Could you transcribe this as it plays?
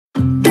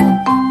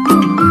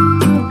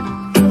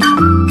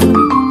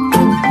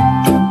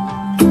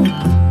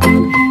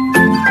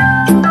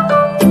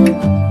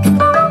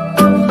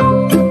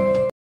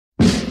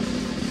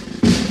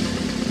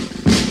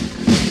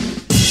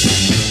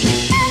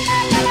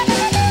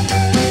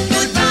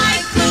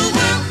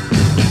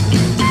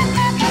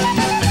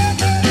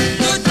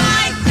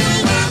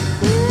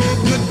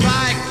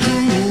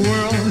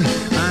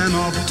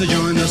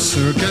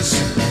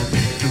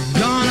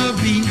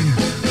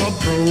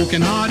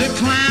broken-hearted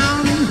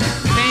clown.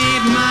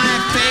 Paint my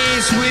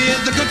face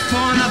with a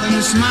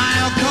good-for-nothing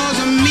smile, 'cause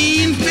a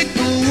mean,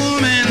 fickle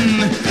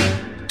woman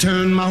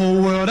turned my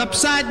whole world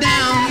upside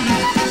down.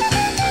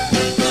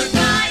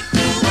 Goodbye,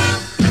 cruel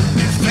world.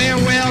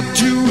 Farewell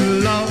to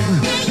love,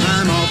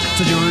 I'm off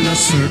to join the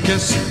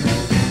circus.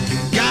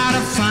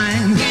 Gotta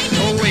find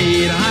a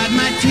way to hide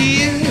my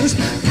tears.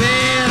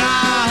 Bet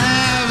I'll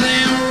have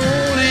them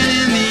rolling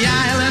in the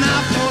aisle, and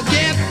I'll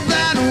forget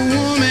that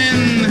woman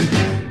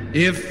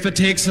if it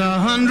takes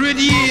 100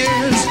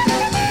 years.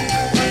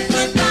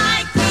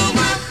 Goodbye, cruel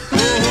world.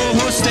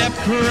 Oh, step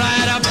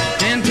right up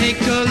and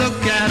take a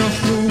look at a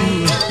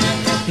fool.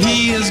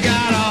 He has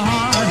got a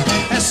heart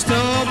as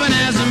stubborn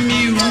as a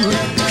mule.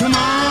 Come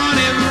on,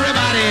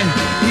 everybody,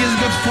 he's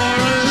good for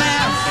a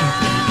laugh,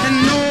 and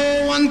no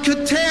one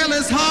could tell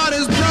his heart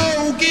is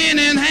broken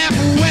in half.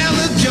 Well,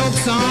 the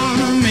joke's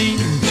on me.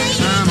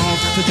 I'm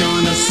off to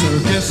join the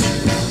circus.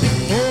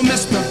 Oh,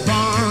 Mr.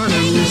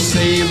 Barnum,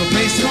 save a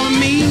place for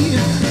me.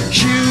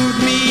 Shoot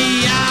me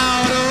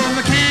out of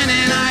a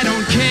cannon, I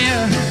don't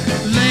care.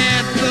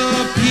 Let the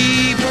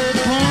people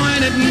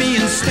point at me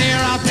and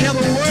stare. I'll tell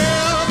the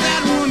world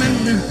that woman,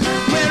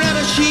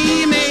 wherever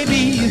she may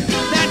be,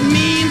 that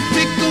mean,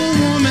 fickle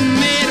woman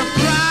made a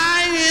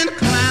crying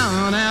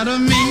clown out of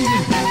me.